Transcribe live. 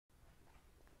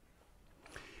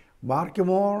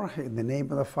Barkimore, in the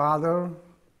name of the Father,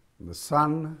 the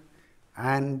Son,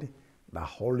 and the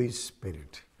Holy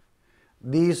Spirit.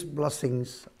 These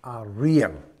blessings are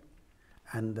real,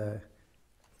 and the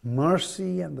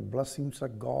mercy and the blessings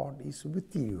of God is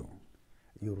with you.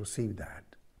 You receive that.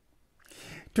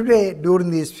 Today, during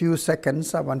these few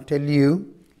seconds, I want to tell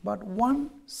you about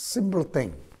one simple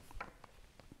thing.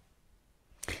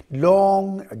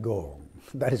 Long ago,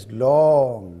 that is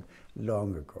long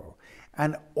ago,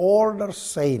 an older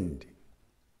saint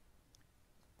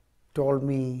told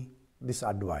me this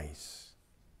advice.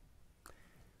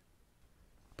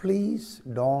 Please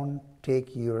don't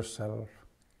take yourself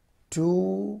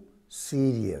too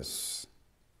serious.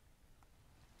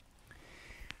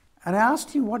 And I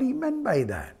asked him what he meant by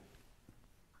that.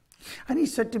 And he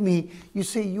said to me, you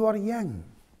see, you are young.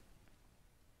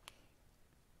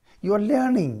 You are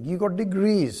learning, you got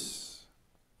degrees,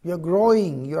 you are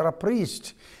growing, you are a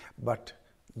priest, but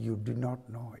you do not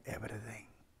know everything.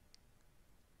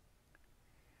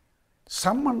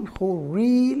 Someone who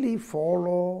really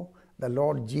follows the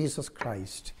Lord Jesus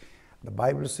Christ, the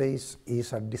Bible says,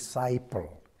 is a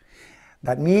disciple.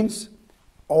 That means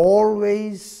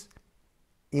always,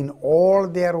 in all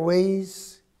their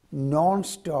ways,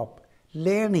 non-stop,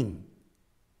 learning,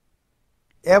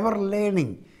 ever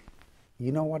learning.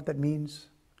 You know what that means?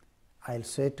 I'll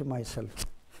say to myself,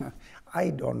 I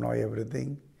don't know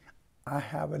everything. I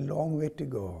have a long way to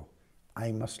go.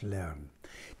 I must learn.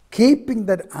 Keeping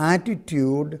that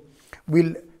attitude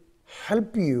will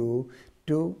help you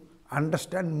to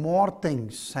understand more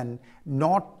things and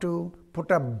not to put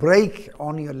a brake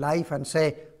on your life and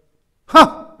say,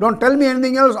 don't tell me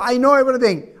anything else. I know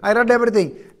everything. I read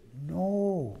everything.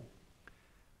 No.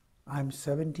 I'm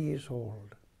 70 years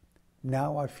old.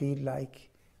 Now I feel like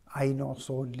I know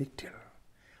so little.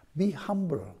 Be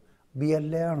humble. Be a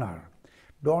learner.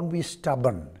 Don't be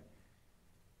stubborn.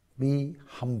 Be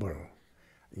humble.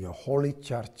 Your holy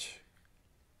church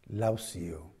loves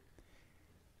you,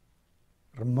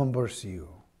 remembers you,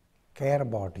 care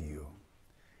about you,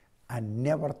 and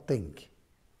never think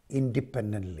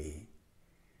independently.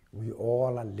 We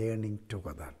all are learning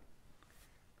together.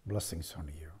 Blessings on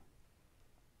you.